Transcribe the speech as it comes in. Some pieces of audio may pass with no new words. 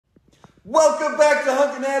Welcome back to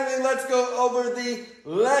Hunk Anatomy. Let's go over the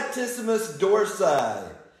Latissimus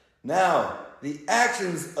Dorsi. Now, the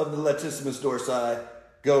actions of the Latissimus Dorsi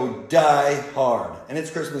go die hard. And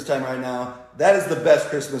it's Christmas time right now. That is the best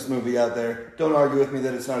Christmas movie out there. Don't argue with me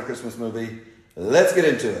that it's not a Christmas movie. Let's get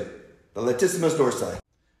into it. The Latissimus Dorsi.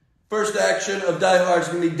 First action of die hard is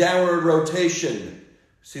going to be downward rotation.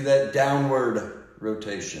 See that downward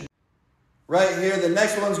rotation. Right here, the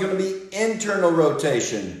next one's going to be internal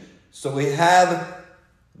rotation. So we have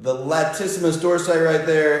the Latissimus dorsi right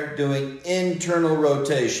there doing internal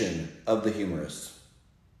rotation of the humerus.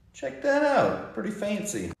 Check that out, pretty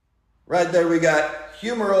fancy. Right there we got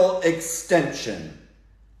humeral extension.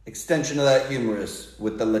 Extension of that humerus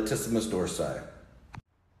with the Latissimus dorsi.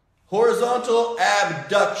 Horizontal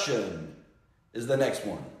abduction is the next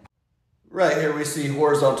one. Right here we see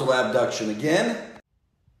horizontal abduction again.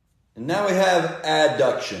 And now we have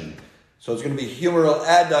adduction. So it's going to be humeral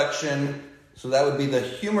adduction. So that would be the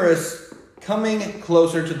humerus coming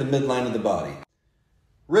closer to the midline of the body.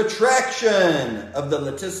 Retraction of the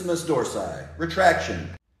Latissimus dorsi. Retraction.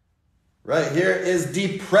 Right here is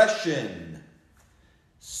depression.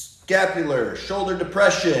 Scapular, shoulder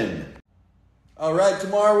depression. All right,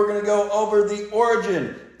 tomorrow we're going to go over the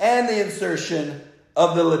origin and the insertion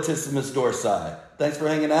of the Latissimus dorsi. Thanks for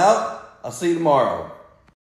hanging out. I'll see you tomorrow.